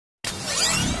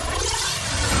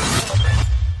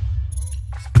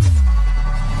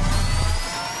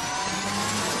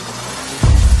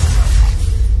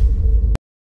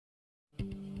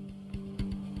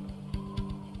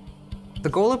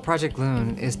goal of Project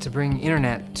Loon is to bring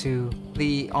internet to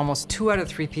the almost 2 out of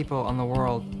 3 people on the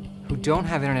world who don't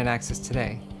have internet access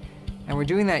today. And we're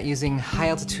doing that using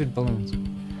high-altitude balloons.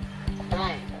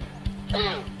 3, 2,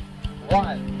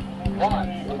 1.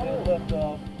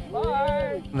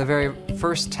 The very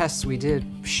first tests we did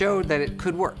showed that it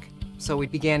could work. So we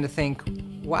began to think,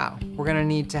 wow, we're going to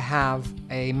need to have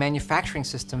a manufacturing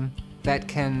system that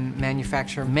can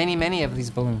manufacture many of these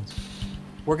balloons.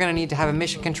 We're going to need to have a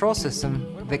mission control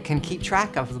system that can keep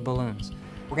track of the balloons.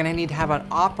 We're going to need to have an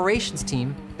operations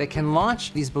team that can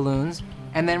launch these balloons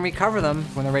and then recover them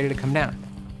when they're ready to come down.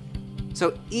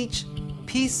 So each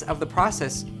piece of the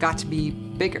process got to be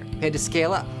bigger. It had to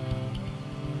scale up.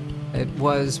 It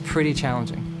was pretty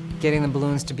challenging, getting the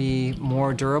balloons to be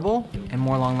more durable and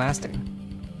more long-lasting.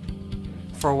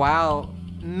 For a while,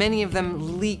 many of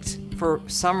them leaked for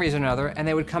some reason or another, and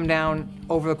they would come down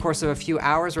over the course of a few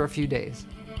hours or a few days.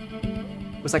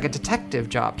 It was like a detective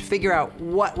job to figure out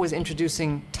what was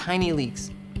introducing tiny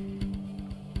leaks.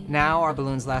 Now our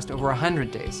balloons last over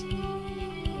 100 days.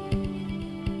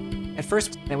 At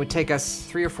first, it would take us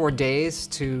 3 or 4 days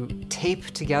to tape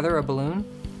together a balloon.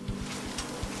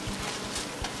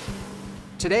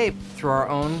 Today, through our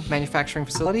own manufacturing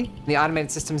facility, the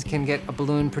automated systems can get a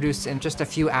balloon produced in just a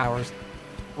few hours.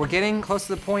 We're getting close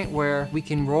to the point where we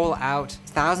can roll out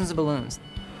thousands of balloons.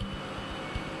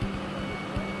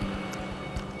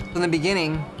 In the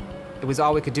beginning, it was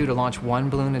all we could do to launch 1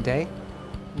 balloon a day.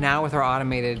 Now with our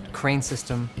automated crane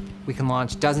system, we can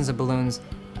launch dozens of balloons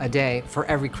a day for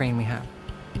every crane we have.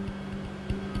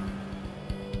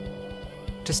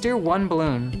 To steer 1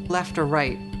 balloon left or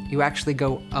right, you actually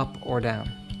go up or down.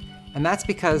 And that's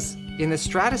because in the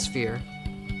stratosphere,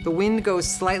 the wind goes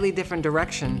slightly different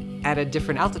direction at a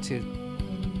different altitude.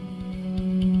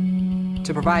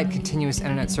 To provide continuous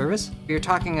internet service, you're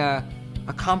talking a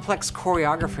complex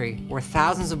choreography where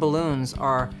thousands of balloons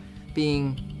are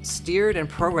being steered and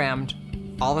programmed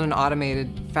all in an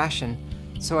automated fashion.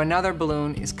 So another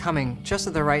balloon is coming just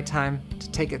at the right time to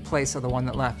take its place of the one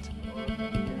that left.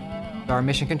 Our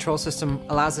mission control system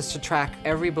allows us to track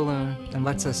every balloon and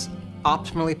lets us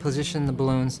optimally position the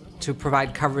balloons to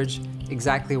provide coverage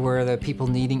exactly where the people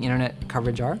needing internet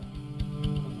coverage are.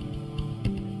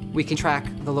 We can track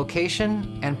the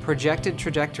location and projected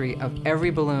trajectory of every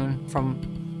balloon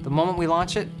from the moment we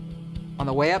launch it, on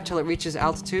the way up till it reaches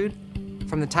altitude,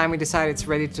 from the time we decide it's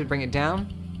ready to bring it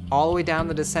down, all the way down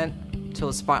the descent till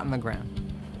a spot on the ground.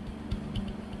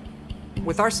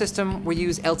 With our system, we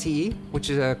use LTE, which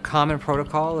is a common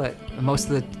protocol that most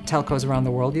of the telcos around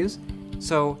the world use.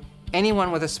 So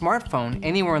anyone with a smartphone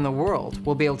anywhere in the world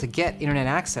will be able to get internet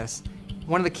access.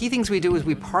 One of the key things we do is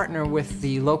we partner with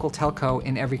the local telco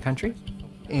in every country.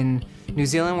 In New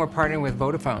Zealand, we're partnering with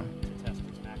Vodafone.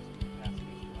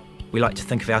 We like to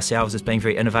think of ourselves as being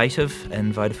very innovative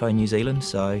in Vodafone New Zealand,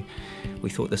 so we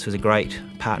thought this was a great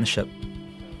partnership.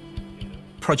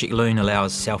 Project Loon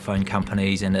allows cell phone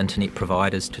companies and internet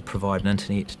providers to provide an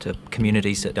internet to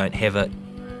communities that don't have it.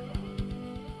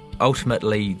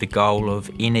 Ultimately, the goal of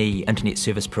any internet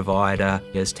service provider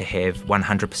is to have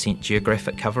 100%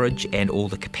 geographic coverage and all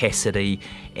the capacity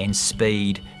and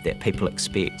speed that people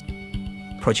expect.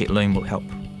 Project Loon will help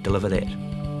deliver that.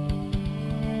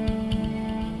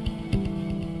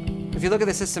 If you look at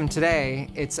the system today,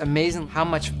 it's amazing how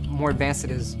much more advanced it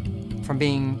is, from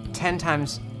being 10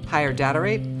 times higher data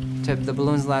rate to the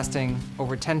balloons lasting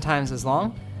over 10 times as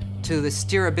long, to the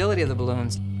steerability of the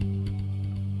balloons.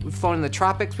 We've flown in the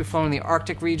tropics, we've flown in the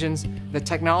Arctic regions. The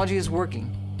technology is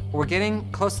working. We're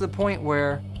getting close to the point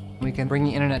where we can bring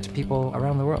the internet to people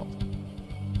around the world.